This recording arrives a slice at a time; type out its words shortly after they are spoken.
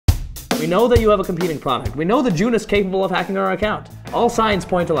We know that you have a competing product. We know that June is capable of hacking our account. All signs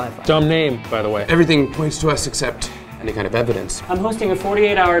point to Livefy. Dumb name, by the way. Everything points to us except any kind of evidence. I'm hosting a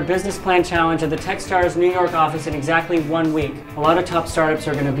 48-hour business plan challenge at the Techstars New York office in exactly 1 week. A lot of top startups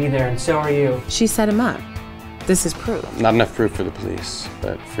are going to be there, and so are you. She set him up. This is proof. Not enough proof for the police,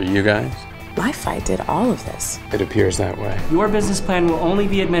 but for you guys, Livefy did all of this. it appears that way. Your business plan will only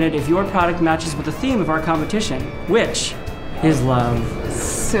be admitted if your product matches with the theme of our competition, which is love.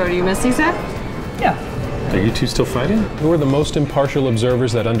 So do you miss Lisa? Yeah. Are you two still fighting? We're the most impartial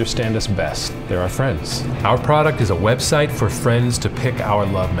observers that understand us best. They're our friends. Our product is a website for friends to pick our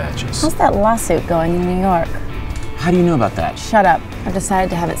love matches. How's that lawsuit going in New York? How do you know about that? Shut up. I've decided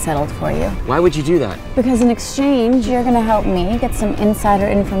to have it settled for you. Why would you do that? Because in exchange, you're going to help me get some insider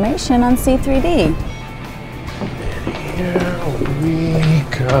information on C3D. Here we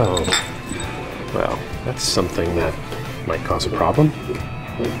go. Well, that's something that might cause a problem.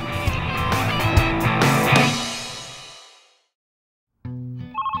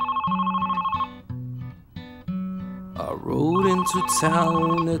 I rode into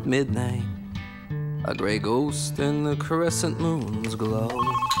town at midnight, a gray ghost in the crescent moon's glow.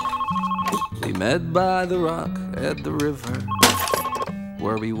 We met by the rock at the river,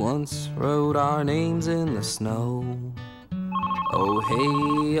 where we once wrote our names in the snow. Oh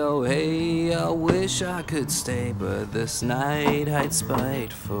hey, I wish I could stay, but this night hides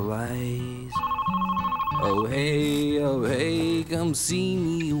spiteful eyes. Oh hey, come see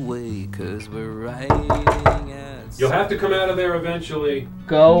me away, 'cause we're riding at... You'll have to come out of there eventually.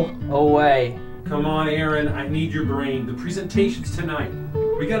 Go away. Come on, Aaron, I need your brain. The presentation's tonight.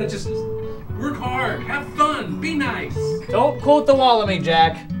 We gotta just work hard, have fun, be nice. Don't quote the wall at me,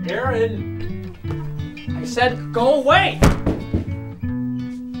 Jack. Aaron! I said go away!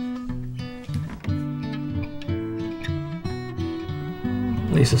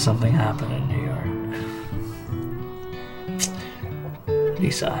 Lisa, something happened in New York.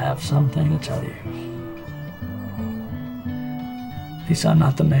 Lisa, I have something to tell you. Lisa, I'm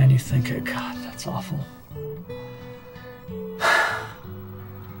not the man you think. God, that's awful.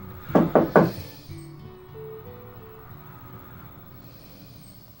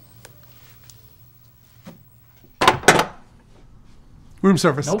 Room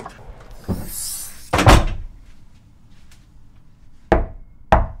service. Nope.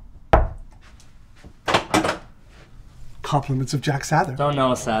 Compliments of Jack Sather. Don't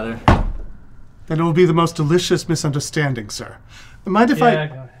know, Sather. Then it will be the most delicious misunderstanding, sir. Mind if Go I...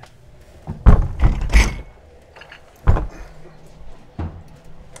 ahead.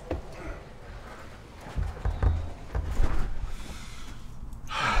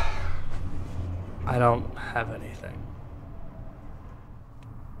 I don't have anything.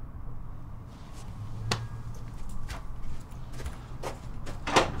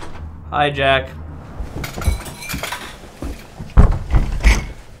 Hi, Jack.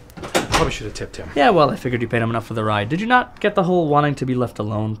 Probably should have tipped him. Yeah, well, I figured you paid him enough for the ride. Did you not get the whole wanting to be left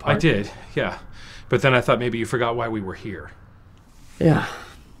alone part? I did, yeah. But then I thought maybe you forgot why we were here. Yeah.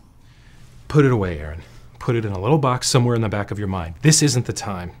 Put it away, Aaron. Put it in a little box somewhere in the back of your mind. This isn't the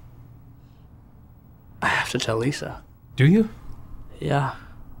time. I have to tell Lisa. Do you? Yeah.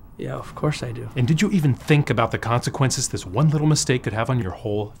 Yeah, of course I do. And did you even think about the consequences this one little mistake could have on your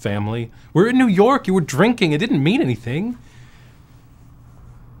whole family? We're in New York. You were drinking. It didn't mean anything.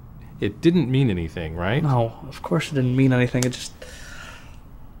 It didn't mean anything, right? No, of course it didn't mean anything. It just...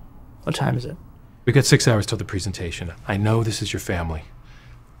 What time is it? We got 6 hours till the presentation. I know this is your family,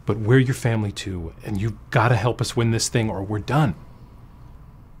 but we're your family too, and you've got to help us win this thing or we're done.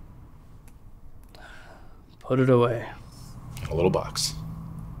 Put it away. In a little box.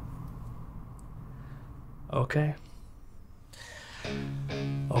 Okay.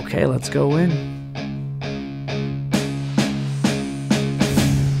 Okay, let's go in.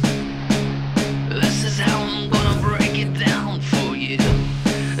 This is how I'm gonna break it down for you.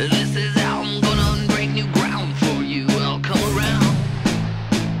 This is how I'm gonna break new ground for you. I'll come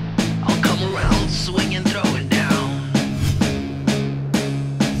around, swinging, throwing down.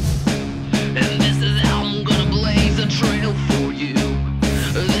 And this is how I'm gonna blaze a trail for you.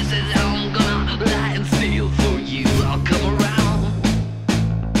 This is how I'm gonna lie and steal for you. I'll come around,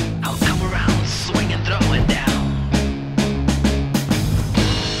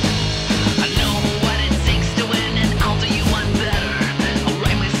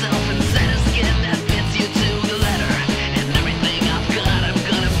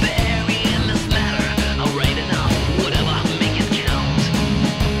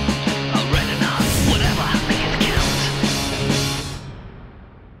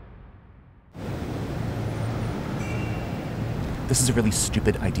 This is a really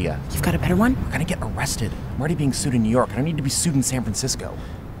stupid idea. You've got a better one? We're gonna get arrested. I'm already being sued in New York. I don't need to be sued in San Francisco.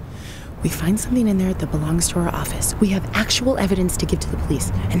 We find something in there that belongs to our office. We have actual evidence to give to the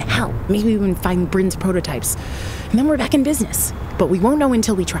police. And hell, maybe we even find Bryn's prototypes. And then we're back in business. But we won't know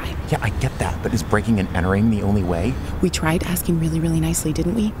until we try. Yeah, I get that, but is breaking and entering the only way? We tried asking really, really nicely,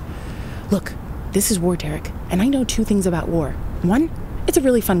 didn't we? Look, this is war, Derek. And I know 2 things about war. 1, it's a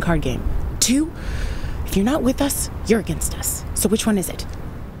really fun card game. 2, if you're not with us, you're against us. So which one is it?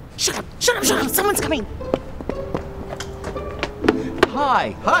 Shut up, shut up, shut up, someone's coming!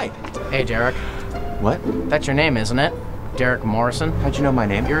 Hi. Hey, Derek. What? That's your name, isn't it? Derek Morrison? How'd you know my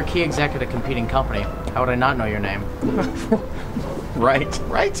name? You're a key executive at a competing company. How would I not know your name? Right.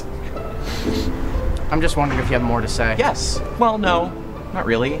 I'm just wondering if you have more to say. Yes. Well, no, not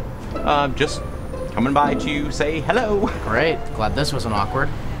really. Just coming by to say hello. Great. Glad this wasn't awkward.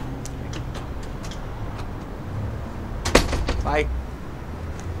 Bye.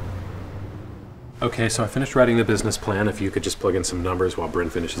 Okay, so I finished writing the business plan. If you could just plug in some numbers while Bryn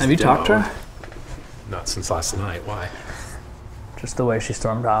finishes the Have you demo. talked to her? Not since last night. Why? Just the way she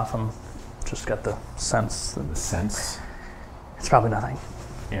stormed off, and just got the sense that The sense? it's probably nothing.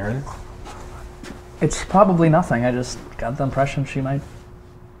 Aaron? It's probably nothing. I just got the impression she might.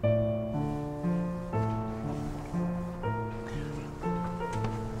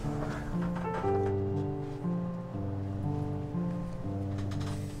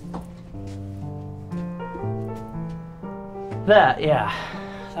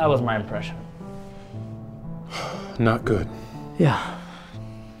 That was my impression. Not good. Yeah.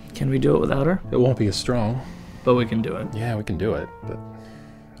 Can we do it without her? It won't be as strong. But we can do it. Yeah, we can do it, but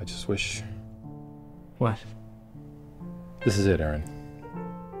I just wish... What? This is it, Aaron.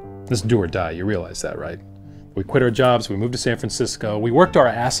 This is do or die, you realize that, right? We quit our jobs, we moved to San Francisco, we worked our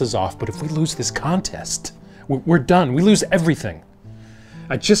asses off, but if we lose this contest, we're done. We lose everything.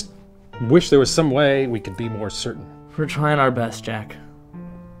 I just wish there was some way we could be more certain. We're trying our best, Jack.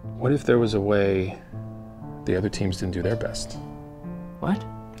 What if there was a way the other teams didn't do their best? What?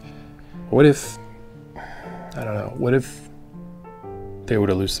 What if... I don't know. What if they were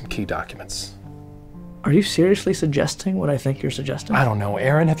to lose some key documents? Are you seriously suggesting what I think you're suggesting? I don't know,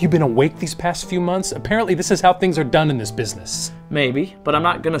 Aaron. Have you been awake these past few months? Apparently this is how things are done in this business. Maybe, but I'm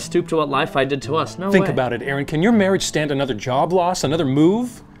not gonna stoop to what Livefy did to us. No way. Think about it, Aaron. Can your marriage stand another job loss, another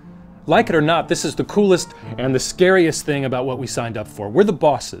move? Like it or not, this is the coolest and the scariest thing about what we signed up for. We're the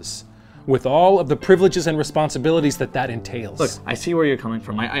bosses, with all of the privileges and responsibilities that entails. Look, I see where you're coming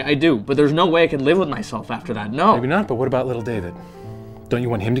from. I do, but there's no way I can live with myself after that. No. Maybe not, but what about little David? Don't you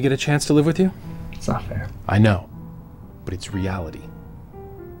want him to get a chance to live with you? It's not fair. I know, but it's reality.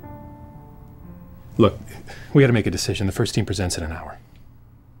 Look, we gotta make a decision. The first team presents in an hour.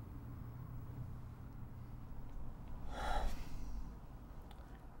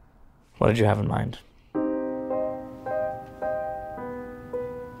 What did you have in mind?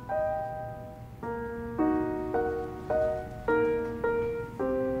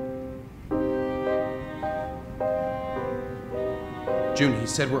 June, he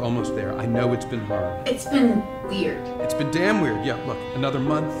said we're almost there. I know it's been hard. It's been weird. It's been damn weird. Yeah, look, another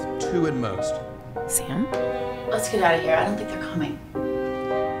month, 2 at most. Sam? Let's get out of here. I don't think they're coming.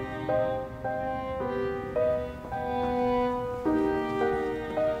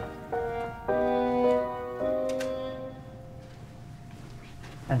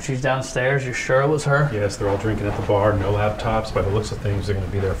 And she's downstairs. You sure it was her? Yes, they're all drinking at the bar, no laptops. By the looks of things, they're gonna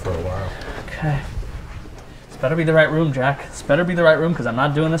be there for a while. Okay. This better be the right room, Jack. This better be the right room, because I'm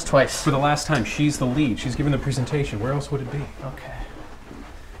not doing this twice. For the last time, she's the lead. She's giving the presentation. Where else would it be? Okay.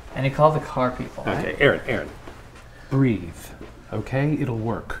 And you call the car people, right? Okay, Aaron. Breathe, okay? It'll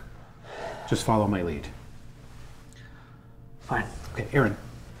work. Just follow my lead. Fine. Okay, Aaron.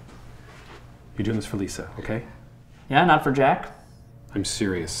 You're doing this for Lisa, okay? Yeah, not for Jack? I'm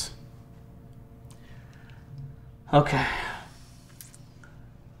serious. Okay.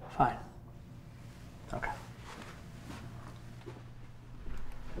 Fine. Okay.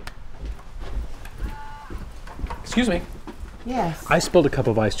 Excuse me. Yes. I spilled a cup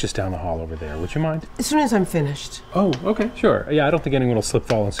of ice just down the hall over there. Would you mind? As soon as I'm finished. Oh, okay, sure. Yeah, I don't think anyone will slip,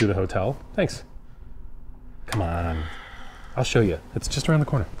 fall, and sue the hotel. Thanks. Come on. I'll show you. It's just around the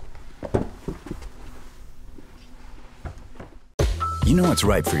corner. You know what's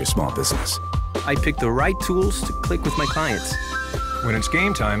right for your small business. I pick the right tools to click with my clients. When it's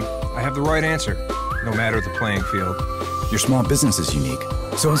game time, I have the right answer, no matter the playing field. Your small business is unique.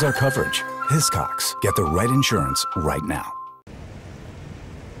 So is our coverage. Hiscox. Get the right insurance right now.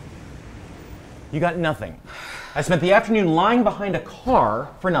 You got nothing. I spent the afternoon lying behind a car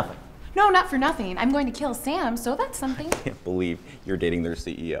for nothing. No, not for nothing. I'm going to kill Sam, so that's something. I can't believe you're dating their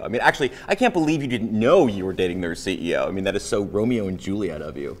CEO. I mean, actually, I can't believe you didn't know you were dating their CEO. I mean, that is so Romeo and Juliet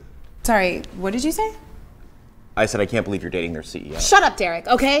of you. Sorry, what did you say? I said I can't believe you're dating their CEO. Shut up, Derek,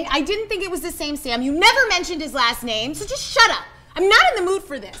 okay? I didn't think it was the same Sam. You never mentioned his last name, so just shut up. I'm not in the mood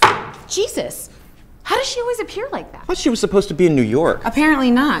for this. Jesus. How does she always appear like that? I thought she was supposed to be in New York. Apparently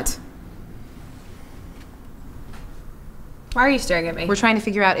not. Why are you staring at me? We're trying to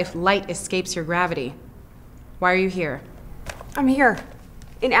figure out if light escapes your gravity. Why are you here? I'm here.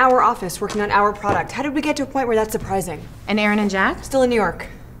 In our office, working on our product. How did we get to a point where that's surprising? And Aaron and Jack? Still in New York.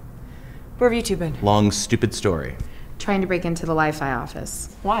 Where have you two been? Long, stupid story. Trying to break into the Livefy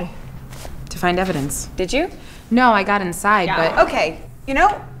office. Why? To find evidence. Did you? No, I got inside, but... Okay, you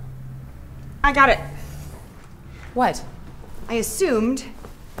know, I got it. What? I assumed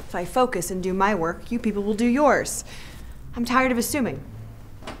if I focus and do my work, you people will do yours. I'm tired of assuming.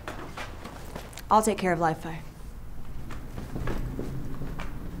 I'll take care of Livefy.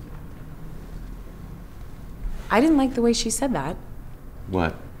 I didn't like the way she said that.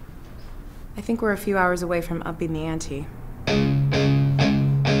 What? I think we're a few hours away from upping the ante.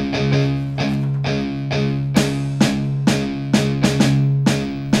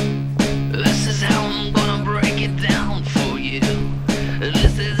 This is how I'm gonna break it down for you.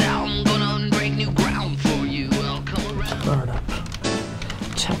 This is how I'm gonna break new ground for you. I'll come around. Start up.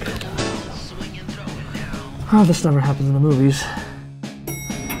 Check it out. Oh, this never happens in the movies.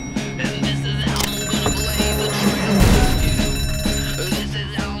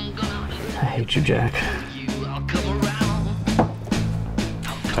 I hate you, Jack.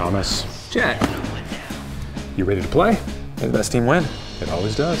 Thomas. Jack. You ready to play? May the best team win. It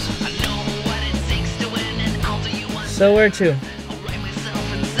always does. So where to?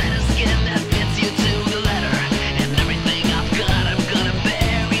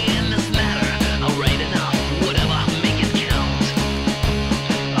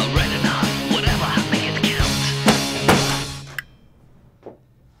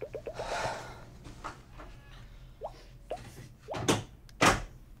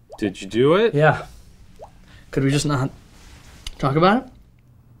 Did you do it? Yeah. Could we just not talk about it?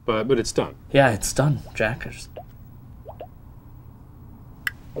 But it's done. Yeah, it's done, Jack.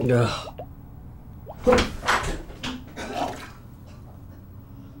 Ugh.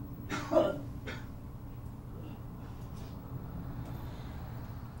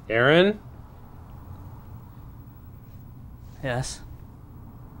 Aaron? Yes?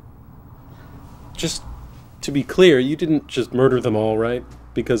 Just to be clear, you didn't just murder them all, right?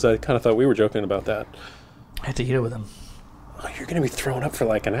 Because I kind of thought we were joking about that. I had to eat it with him. Oh, you're going to be thrown up for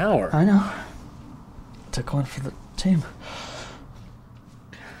like an hour. I know. Took one for the team.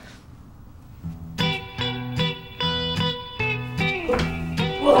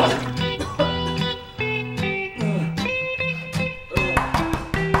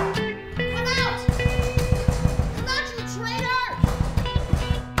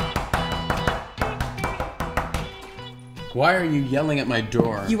 Why are you yelling at my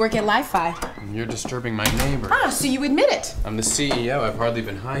door? You work at Livefy. You're disturbing my neighbor. Ah, so you admit it. I'm the CEO. I've hardly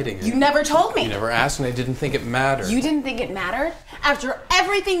been hiding it. You never told me. You never asked, and I didn't think it mattered. You didn't think it mattered? After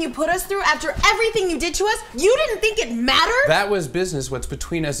everything you put us through, after everything you did to us, you didn't think it mattered? That was business. What's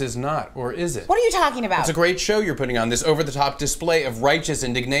between us is not, or is it? What are you talking about? It's a great show you're putting on, this over-the-top display of righteous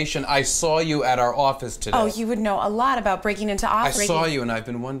indignation. I saw you at our office today. Oh, you would know a lot about breaking into office. I saw you, and I've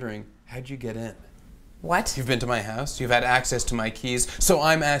been wondering, how'd you get in? What? You've been to my house. You've had access to my keys. So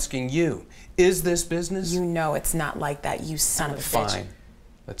I'm asking you, is this business? You know it's not like that, you son of a bitch. Fine.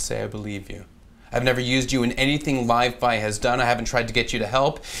 Let's say I believe you. I've never used you in anything Livefy has done. I haven't tried to get you to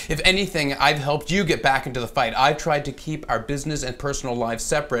help. If anything, I've helped you get back into the fight. I've tried to keep our business and personal lives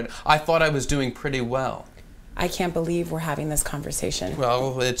separate. I thought I was doing pretty well. I can't believe we're having this conversation.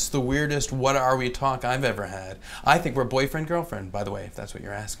 Well, it's the weirdest what are we talk I've ever had. I think we're boyfriend-girlfriend, by the way, if that's what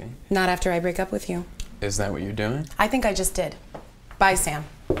you're asking. Not after I break up with you. Is that what you're doing? I think I just did. Bye, Sam.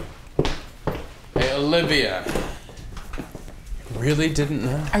 Hey, Olivia. Really didn't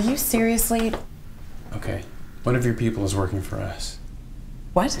know? Are you seriously... Okay. One of your people is working for us.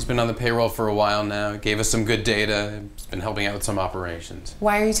 What? He's been on the payroll for a while now. Gave us some good data. He's been helping out with some operations.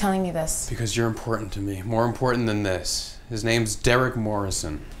 Why are you telling me this? Because you're important to me. More important than this. His name's Derek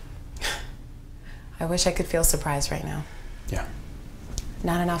Morrison. I wish I could feel surprised right now. Yeah.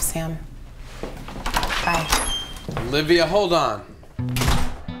 Not enough, Sam. Bye. Olivia, hold on.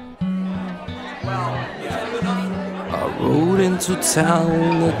 I rode into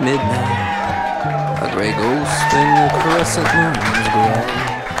town at midnight. A gray ghost in the crescent moon's glow.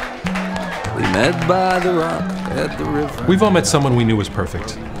 We met by the rock at the river. We've all met someone we knew was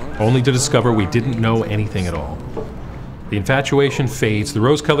perfect. only to discover we didn't know anything at all. The infatuation fades, the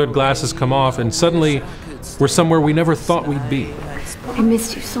rose-colored glasses come off, and suddenly we're somewhere we never thought we'd be. I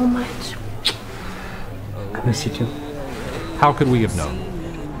missed you so much. I miss you too. How could we have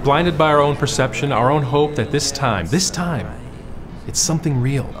known? Blinded by our own perception, our own hope that this time, it's something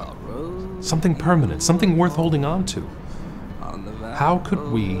real, something permanent, something worth holding on to. How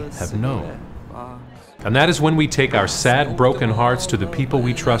could we have known? And that is when we take our sad, broken hearts to the people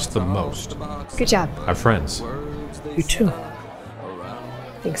we trust the most. Good job. Our friends. You too.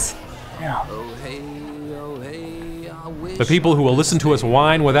 Thanks. Yeah. The people who will listen to us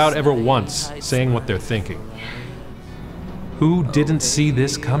whine without ever once saying what they're thinking. Who didn't see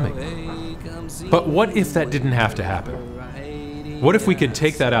this coming? But what if that didn't have to happen? What if we could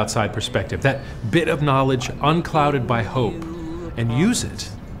take that outside perspective, that bit of knowledge unclouded by hope, and use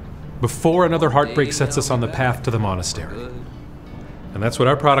it before another heartbreak sets us on the path to the monastery? And that's what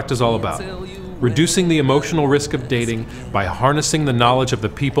our product is all about. Reducing the emotional risk of dating by harnessing the knowledge of the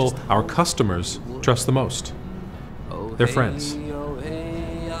people our customers trust the most. Their friends.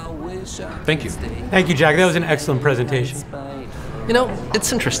 Thank you. Thank you, Jack. That was an excellent presentation. You know,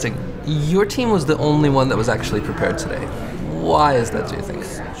 it's interesting. Your team was the only one that was actually prepared today. Why is that, do you think?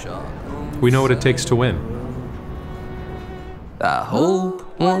 We know what it takes to win. I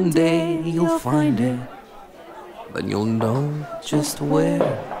hope one day you'll find it, then you'll know just where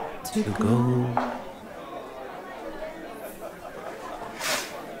to go.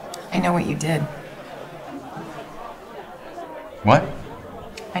 I know what you did. What?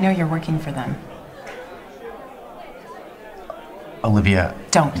 I know you're working for them. Olivia.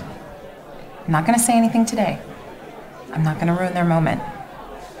 Don't. I'm not gonna say anything today. I'm not gonna ruin their moment.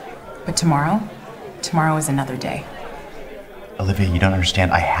 But tomorrow is another day. Olivia, you don't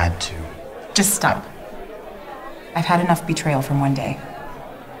understand. I had to. Just stop. I've had enough betrayal from one day.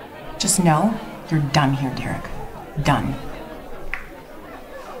 Just know you're done here, Derek. Done.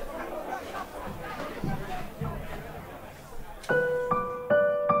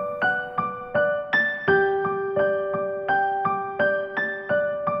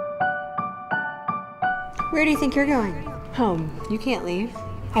 Where do you think you're going? Home. You can't leave.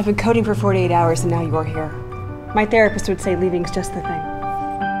 I've been coding for 48 hours and now you're here. My therapist would say leaving's just the thing.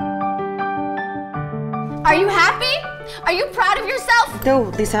 Are you happy? Are you proud of yourself? No,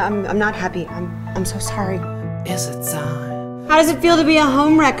 Lisa, I'm not happy. I'm so sorry. Is it time? How does it feel to be a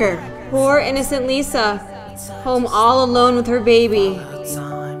homewrecker? Poor innocent Lisa. Home all alone with her baby.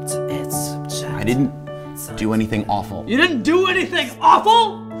 I didn't do anything awful. You didn't do anything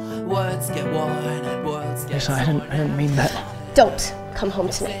awful? Words get worn and words get Yes, I didn't mean that. Don't come home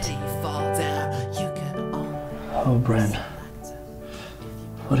tonight. Oh, Bryn.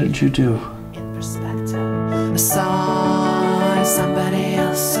 What did you do? I saw somebody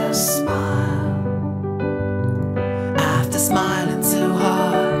else's smile. After smiling too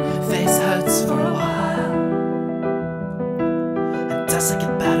hard, face hurts for a while. It doesn't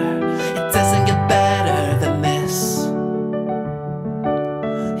get better. It doesn't get better than this.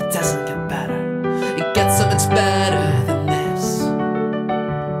 It doesn't get